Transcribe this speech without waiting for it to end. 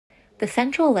The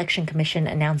Central Election Commission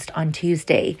announced on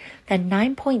Tuesday that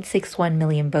 9.61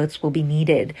 million votes will be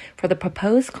needed for the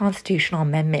proposed constitutional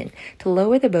amendment to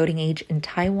lower the voting age in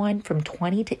Taiwan from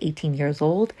 20 to 18 years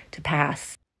old to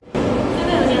pass.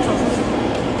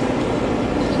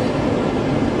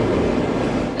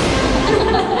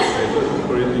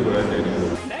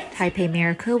 Taipei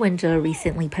Mayor Ko Wen-je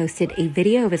recently posted a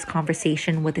video of his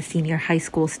conversation with a senior high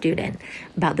school student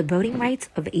about the voting rights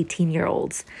of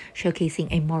 18-year-olds, showcasing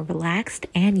a more relaxed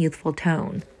and youthful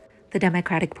tone. The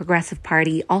Democratic Progressive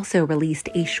Party also released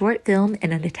a short film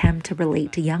in an attempt to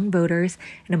relate to young voters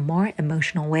in a more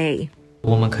emotional way.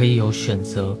 我们可以有选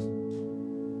择，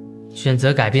选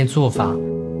择改变做法，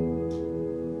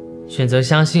选择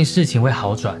相信事情会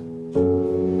好转。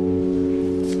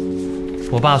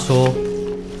我爸说，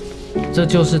这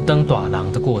就是登大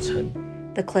人的过程。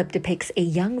 The clip depicts a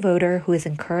young voter who is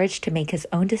encouraged to make his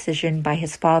own decision by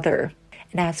his father.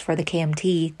 And as for the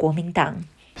KMT, 国民党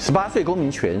18岁公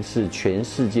民权是全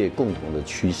世界共同的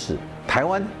趋势，台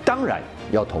湾当然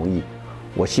要同意。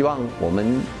我希望我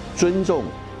们尊重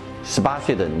18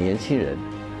岁的年轻人，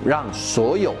让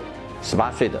所有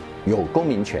18岁的有公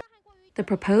民权。 The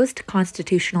proposed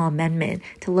constitutional amendment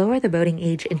to lower the voting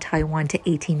age in Taiwan to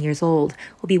 18 years old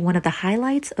will be one of the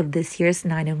highlights of this year's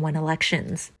 9-1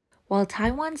 elections. While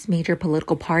Taiwan's major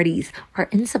political parties are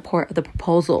in support of the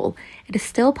proposal, it is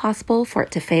still possible for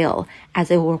it to fail,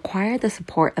 as it will require the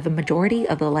support of a majority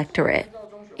of the electorate.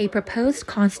 A proposed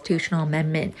constitutional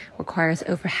amendment requires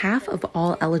over half of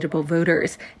all eligible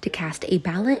voters to cast a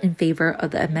ballot in favor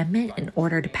of the amendment in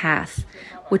order to pass,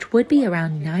 which would be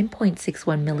around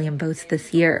 9.61 million votes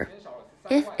this year.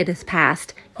 If it is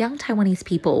passed, young Taiwanese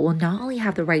people will not only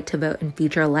have the right to vote in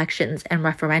future elections and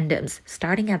referendums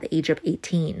starting at the age of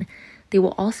 18, they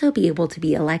will also be able to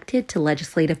be elected to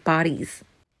legislative bodies.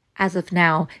 As of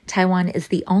now, Taiwan is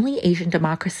the only Asian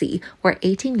democracy where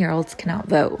 18-year-olds cannot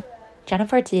vote.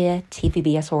 Jennifer Jie,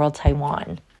 TVBS World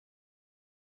Taiwan.